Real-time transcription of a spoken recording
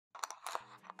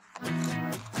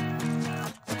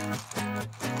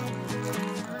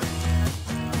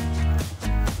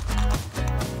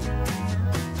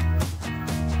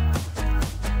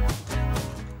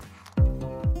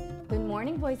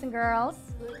boys and girls.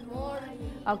 Good morning.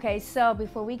 Okay, so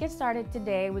before we get started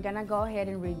today, we're gonna go ahead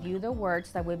and review the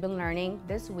words that we've been learning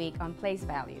this week on place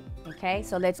value. Okay,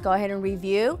 so let's go ahead and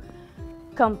review.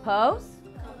 Compose.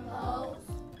 Compose.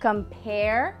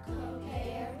 Compare.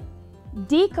 Compare.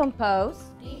 Decompose.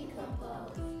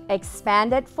 Decompose.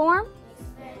 Expanded form.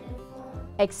 Expanded form.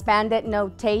 Expanded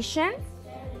notation.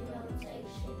 Expanded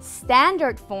notation.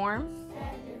 Standard form.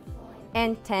 Standard form.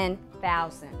 And 10,000.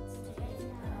 10,000.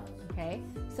 Okay,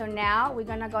 so now we're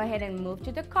gonna go ahead and move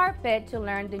to the carpet to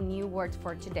learn the new words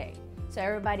for today. So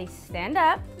everybody stand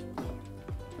up,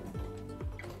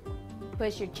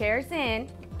 push your chairs in,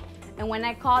 and when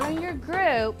I call on your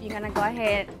group, you're gonna go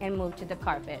ahead and move to the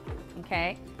carpet,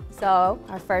 okay? So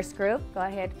our first group, go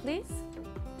ahead please.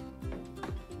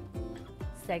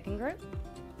 Second group.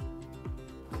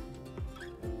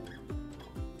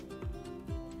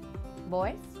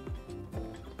 Boys.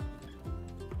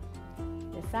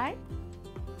 This side.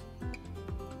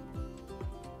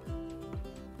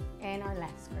 And our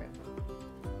last group.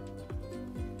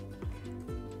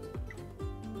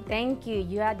 Thank you,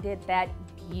 you did that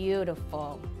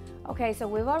beautiful. Okay, so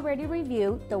we've already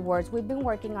reviewed the words we've been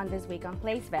working on this week on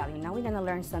place value. Now we're gonna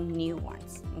learn some new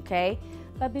ones, okay?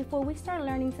 But before we start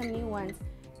learning some new ones,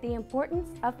 the importance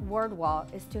of word wall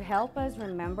is to help us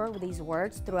remember these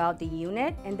words throughout the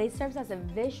unit, and they serve as a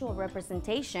visual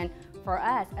representation for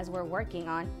us as we're working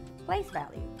on place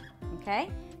value,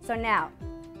 okay? So now,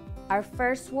 our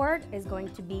first word is going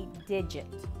to be digit,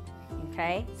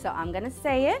 okay? So I'm gonna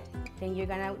say it, then you're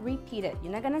gonna repeat it.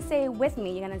 You're not gonna say it with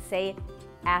me, you're gonna say it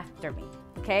after me,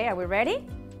 okay? Are we ready?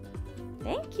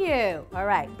 Thank you. All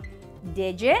right,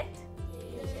 digit.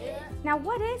 Digit. Now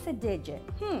what is a digit?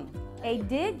 A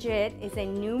digit is a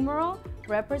numeral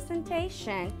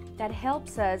representation that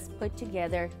helps us put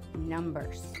together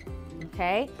numbers,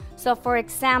 okay? So for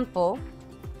example,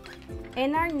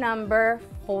 in our number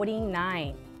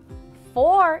 49,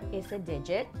 4 is a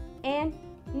digit and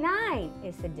 9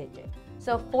 is a digit.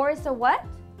 So 4 is a what?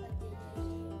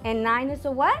 And 9 is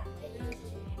a what?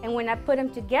 And when I put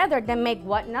them together, they make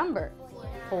what number?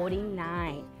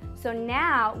 49. So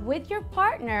now with your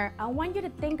partner, I want you to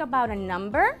think about a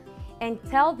number and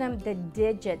tell them the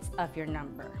digits of your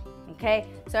number, okay?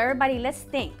 So everybody, let's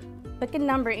think. Pick a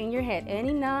number in your head,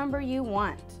 any number you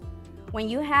want. When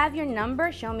you have your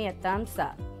number, show me a thumbs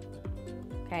up,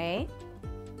 okay?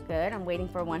 Good, I'm waiting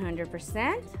for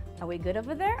 100%. Are we good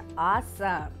over there?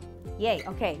 Awesome. Yay,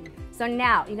 okay. So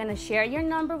now you're gonna share your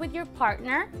number with your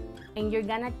partner and you're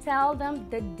gonna tell them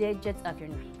the digits of your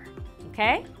number,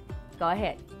 okay? Go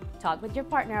ahead, talk with your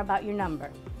partner about your number.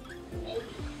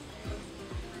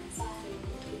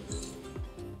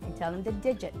 And tell them the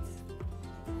digits.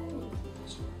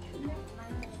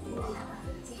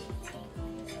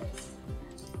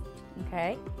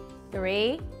 Okay,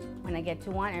 3. When I get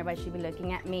to 1, everybody should be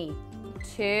looking at me.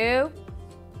 2,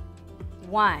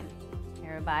 1.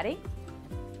 Everybody?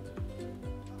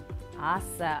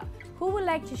 Awesome. Who would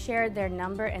like to share their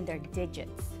number and their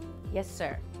digits? Yes,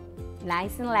 sir.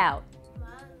 Nice and loud. My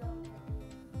number,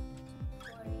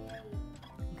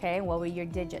 48. Okay, what were your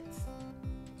digits?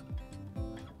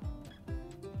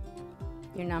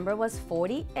 Your number was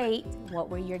 48. What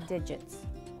were your digits?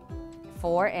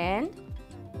 4 and?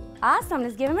 Awesome,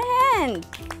 let's give them a hand.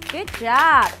 Good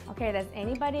job. Okay, does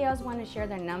anybody else want to share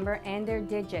their number and their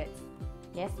digits?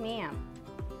 Yes, ma'am.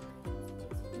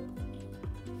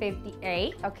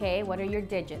 58. Okay, what are your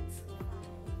digits?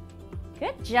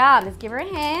 Good job. Let's give her a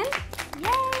hand.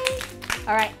 Yay.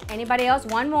 All right, anybody else?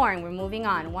 One more and we're moving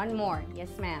on. One more. Yes,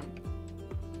 ma'am.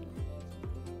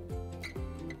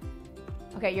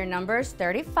 Okay, your number is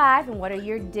 35 and what are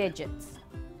your digits?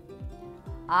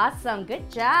 Awesome. Good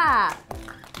job.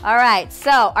 All right,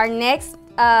 so our next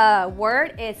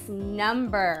word is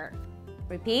number.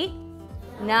 Repeat.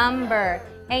 Number.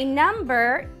 A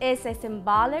number is a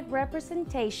symbolic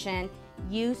representation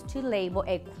used to label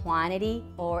a quantity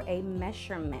or a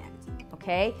measurement,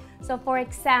 okay? So for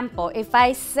example, if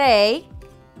I say,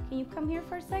 can you come here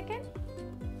for a second?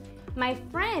 My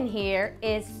friend here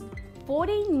is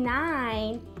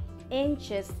 49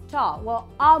 inches tall. Well,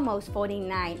 almost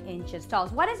 49 inches tall.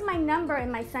 What is my number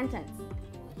in my sentence?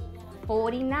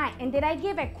 49. And did I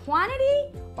give a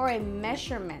quantity or a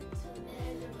measurement?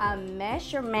 A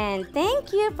measurement.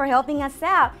 Thank you for helping us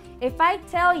out. If I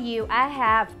tell you I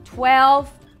have 12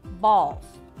 balls,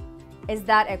 is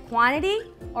that a quantity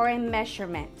or a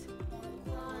measurement?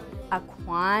 A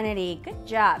quantity. Good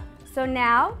job. So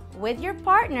now, with your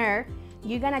partner,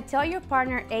 you're gonna tell your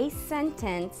partner a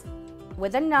sentence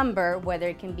with a number, whether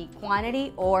it can be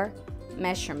quantity or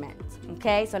measurement.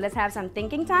 Okay, so let's have some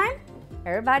thinking time.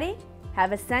 Everybody,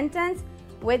 have a sentence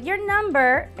with your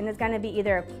number, and it's going to be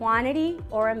either a quantity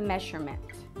or a measurement.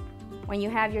 When you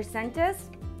have your sentence,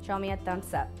 show me a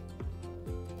thumbs up.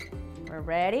 We're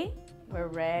ready. We're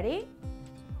ready.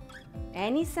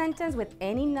 Any sentence with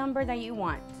any number that you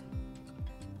want.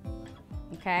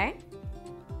 Okay?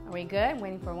 Are we good?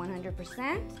 Waiting for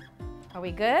 100%. Are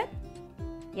we good?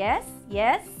 Yes?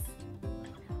 Yes?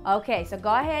 Okay, so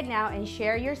go ahead now and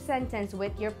share your sentence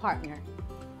with your partner.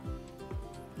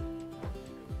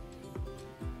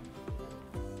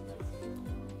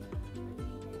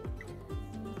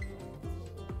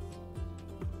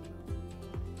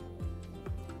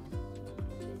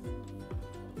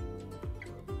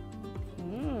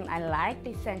 I like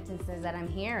these sentences that I'm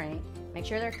hearing. Make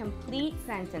sure they're complete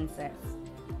sentences.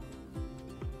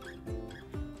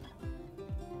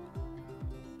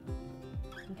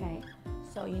 Okay,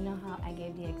 so you know how I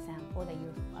gave the example that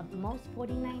you're almost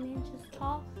 49 inches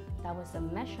tall? That was a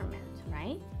measurement,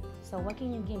 right? So what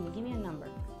can you give me? Give me a number.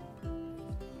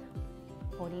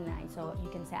 49. So you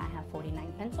can say I have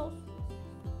 49 pencils.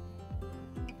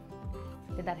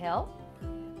 Did that help?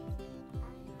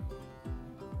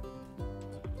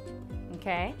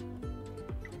 Okay.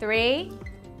 3,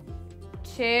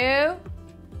 2,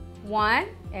 1.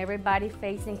 Everybody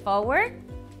facing forward.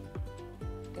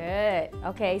 Good.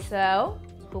 Okay, so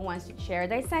who wants to share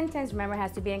their sentence? Remember, it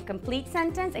has to be a complete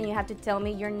sentence, and you have to tell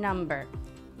me your number.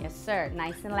 Yes, sir.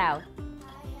 Nice and loud.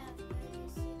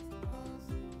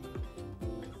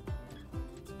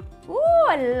 Ooh,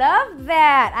 I love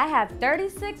that. I have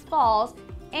 36 balls,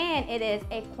 and it is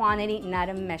a quantity, not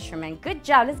a measurement. Good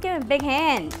job. Let's give him a big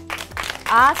hand.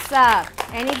 Awesome.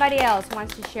 Anybody else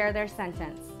wants to share their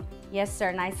sentence? Yes,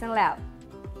 sir. Nice and loud.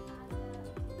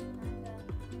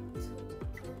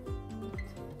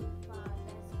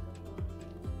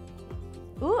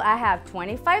 Ooh, I have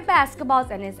 25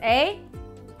 basketballs, and it's a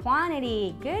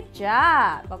quantity. Good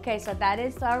job. Okay, so that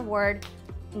is our word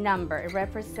number. It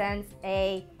represents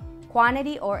a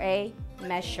quantity or a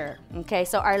measure. Okay,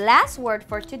 so our last word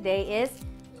for today is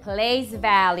place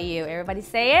value. Everybody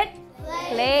say it.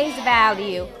 Place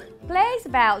value. Place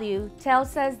value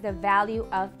tells us the value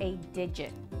of a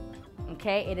digit.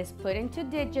 Okay, it is put into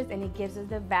digits, and it gives us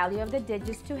the value of the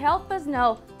digits to help us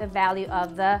know the value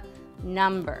of the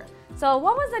number. So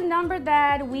what was the number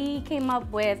that we came up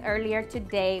with earlier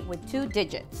today with 2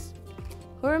 digits?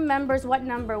 Who remembers what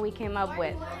number we came up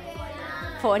with?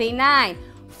 49.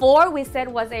 4 we said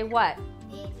was a what?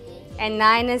 And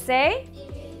 9 is a?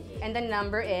 And the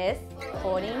number is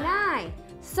 49.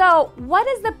 So what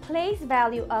is the place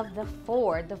value of the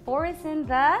 4? The 4 is in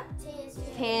the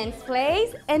tens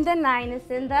place, and the 9 is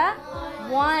in the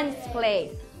ones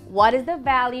place. What is the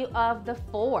value of the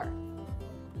 4?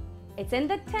 It's in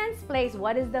the tens place.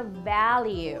 What is the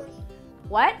value?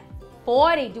 What?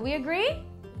 40. Do we agree?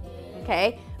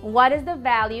 Okay. What is the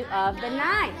value of the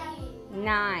 9?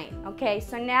 9. Okay,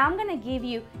 so now I'm going to give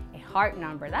you a heart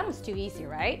number. That was too easy,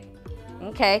 right?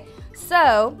 Okay,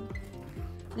 so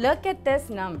look at this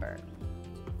number.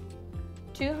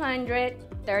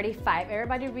 235.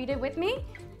 Everybody read it with me.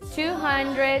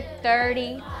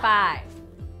 235.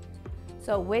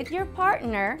 So with your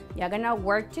partner, you're going to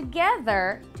work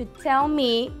together to tell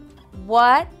me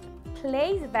what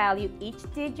place value each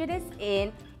digit is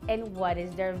in and what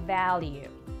is their value.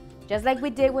 Just like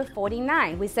we did with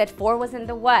 49. We said 4 was in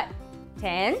the what?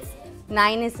 Tens.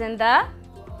 9 is in the?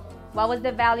 What was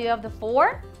the value of the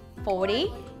 4?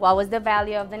 40. What was the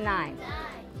value of the 9?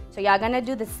 So y'all going to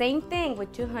do the same thing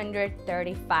with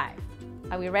 235.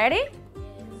 Are we ready?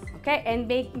 Okay, and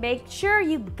make sure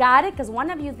you got it, because one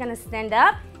of you is going to stand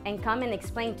up and come and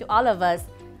explain to all of us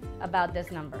about this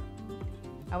number.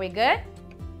 Are we good?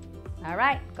 All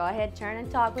right, go ahead, turn and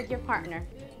talk with your partner.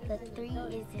 The 3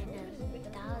 is in the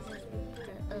thousands.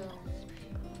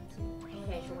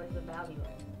 Okay, so what's the value?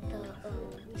 The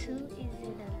 2 is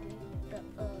in the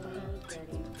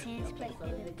tens place,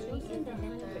 and the 3 is in the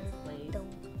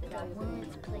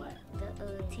ones place, the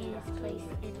tens place,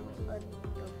 and the 5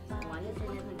 is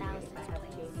in the thousands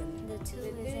place. The 2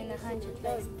 is in the hundred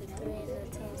place, the 3 is in the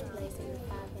tens place, and the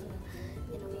 5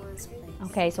 in the ones place.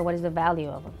 Okay, so what is the value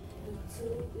of them?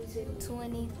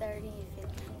 20, 30, and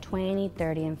 50. 20,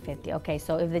 30, and 50. Okay,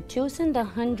 so if the 2's in the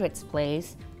hundreds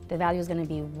place, the value is going to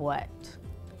be what?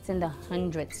 It's in the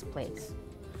hundreds place.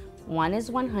 1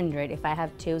 is 100. If I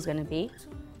have 2, it's going to be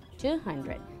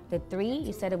 200. The 3,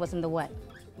 you said it was in the what?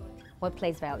 What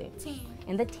place value? 10.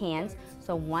 In the tens.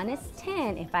 So 1 is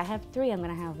 10. If I have 3, I'm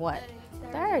going to have what?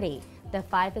 30. The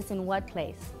 5 is in what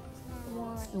place?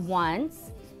 1.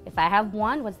 Ones. If I have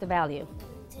 1, what's the value?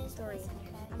 3.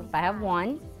 If I have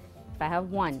 1,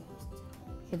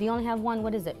 if you only have 1,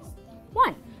 what is it?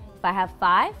 1. If I have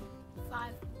 5?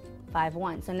 5. 5,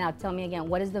 1. So now tell me again,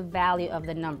 what is the value of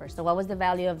the number? So what was the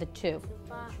value of the 2?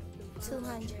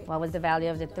 200. What was the value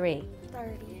of the 3?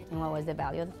 30. And what was the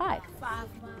value of the 5? 5.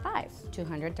 5.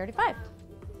 235.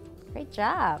 Great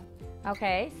job.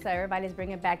 Okay, so everybody's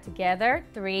bringing it back together.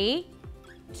 3,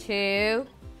 2,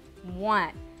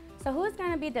 1. So who's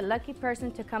going to be the lucky person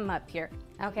to come up here?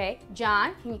 Okay,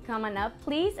 John, can you come on up,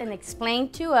 please, and explain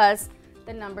to us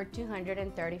the number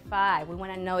 235. We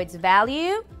want to know its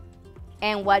value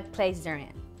and what place they're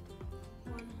in.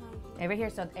 100. Over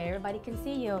here, so everybody can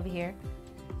see you over here.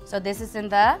 So this is in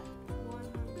the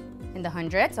 100. in the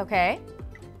hundreds, okay?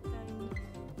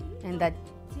 In the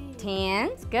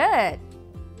tens, good.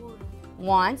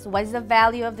 1. So what is the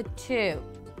value of the 2? 200.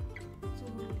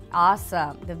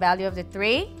 Awesome. The value of the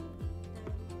 3?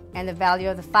 And the value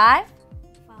of the 5?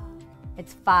 5.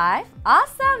 It's 5.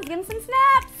 Awesome. Give him some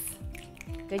snaps.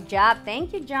 Good job.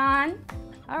 Thank you, John.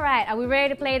 All right. Are we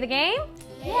ready to play the game?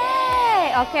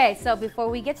 Yay! Okay, so before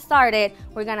we get started,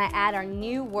 we're going to add our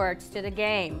new words to the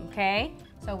game, okay?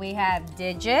 So we have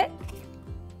digit,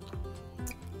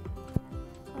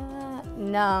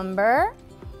 number,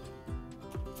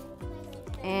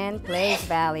 and place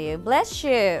value. Bless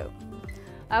you.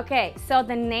 Okay, so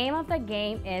the name of the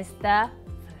game is the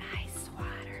fly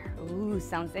swatter. Ooh,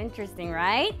 sounds interesting,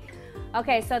 right?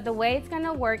 Okay, so the way it's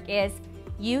gonna work is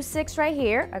you 6 right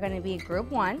here are gonna be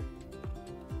group 1,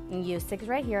 and you 6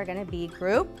 right here are gonna be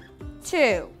group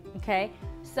 2, okay?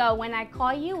 So when I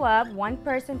call you up, one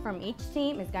person from each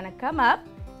team is gonna come up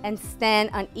and stand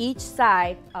on each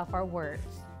side of our words,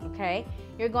 okay?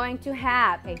 You're going to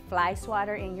have a fly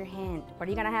swatter in your hand. What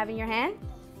are you gonna have in your hand?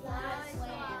 Fly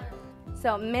swatter.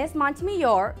 So Miss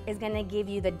Montemayor is gonna give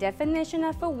you the definition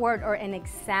of a word or an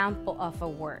example of a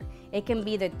word. It can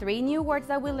be the 3 new words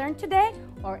that we learned today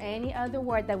or any other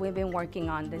word that we've been working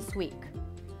on this week.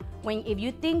 If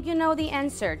you think you know the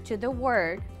answer to the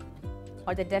word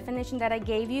or the definition that I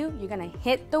gave you, you're gonna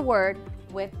hit the word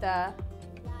with the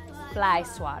fly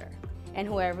swatter. And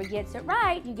whoever gets it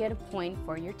right, you get a point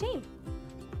for your team.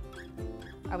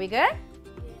 Are we good?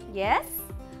 Yes?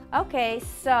 Okay,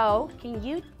 so can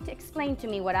you explain to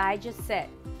me what I just said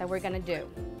that we're gonna do?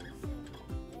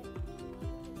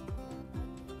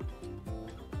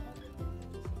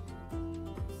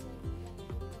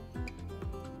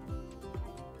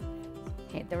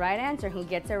 Hit the right answer. Who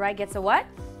gets it right gets a what?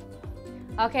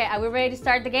 Okay, are we ready to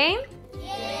start the game?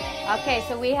 Yeah. Okay,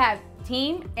 so we have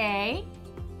Team A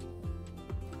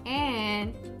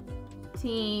and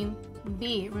Team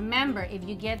B. Remember, if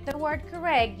you get the word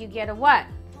correct, you get a what?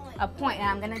 A point. And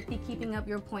I'm going to be keeping up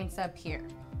your points up here.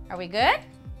 Are we good?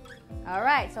 All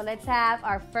right, so let's have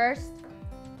our first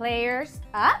players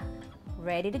up,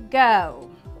 ready to go.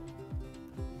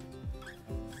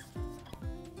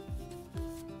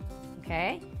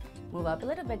 Okay, move up a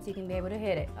little bit so you can be able to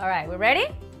hit it. All right, we're ready?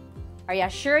 Are y'all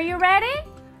sure you're ready?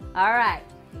 All right.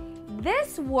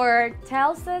 This word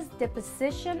tells us the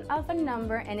position of a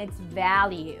number and its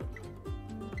value.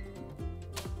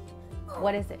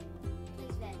 What is it?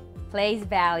 Place value. Place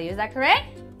value. Is that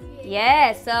correct?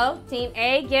 Yes. So Team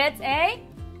A gets a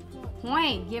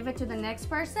point. Give it to the next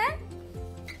person.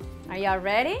 Are y'all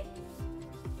ready?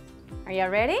 Are y'all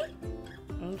ready?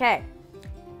 Okay.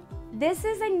 This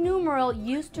is a numeral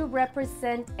used to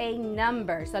represent a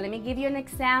number. So let me give you an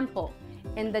example.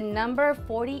 In the number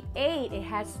 48, it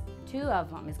has 2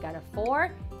 of them. It's got a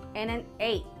 4 and an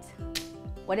 8.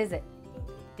 What is it?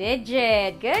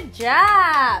 Digit. Good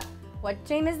job. What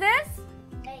team is this?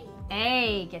 A.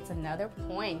 A gets another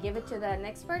point. Give it to the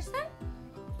next person.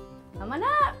 Come on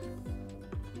up.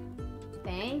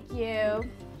 Thank you.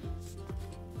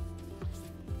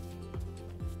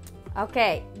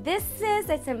 Okay, this is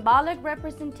a symbolic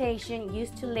representation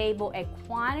used to label a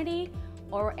quantity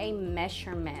or a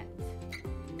measurement.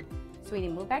 Sweetie,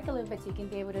 move back a little bit so you can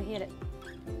be able to hit it.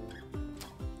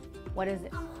 What is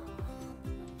it?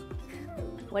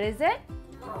 What is it?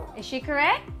 Is she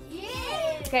correct?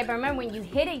 Yes. Okay, but remember when you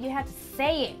hit it, you have to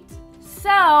say it.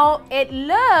 So it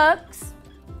looks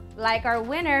like our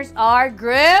winners are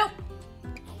Group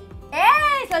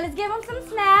A. So let's give them some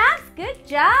snaps. Good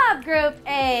job, Group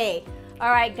A.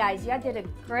 All right, guys, you did a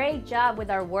great job with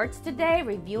our words today,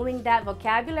 reviewing that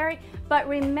vocabulary. But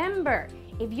remember,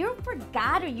 if you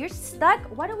forgot or you're stuck,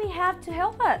 what do we have to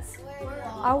help us?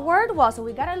 Our word wall. So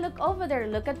we got to look over there,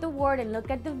 look at the word and look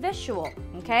at the visual,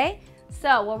 okay?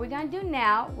 So what we're going to do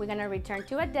now, we're going to return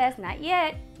to a desk. Not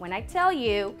yet. When I tell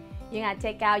you, you're going to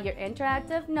take out your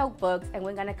interactive notebooks and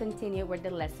we're going to continue with the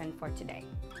lesson for today,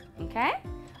 okay?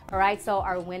 All right, so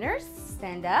our winners,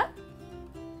 stand up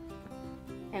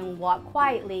and walk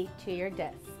quietly to your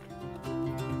desk.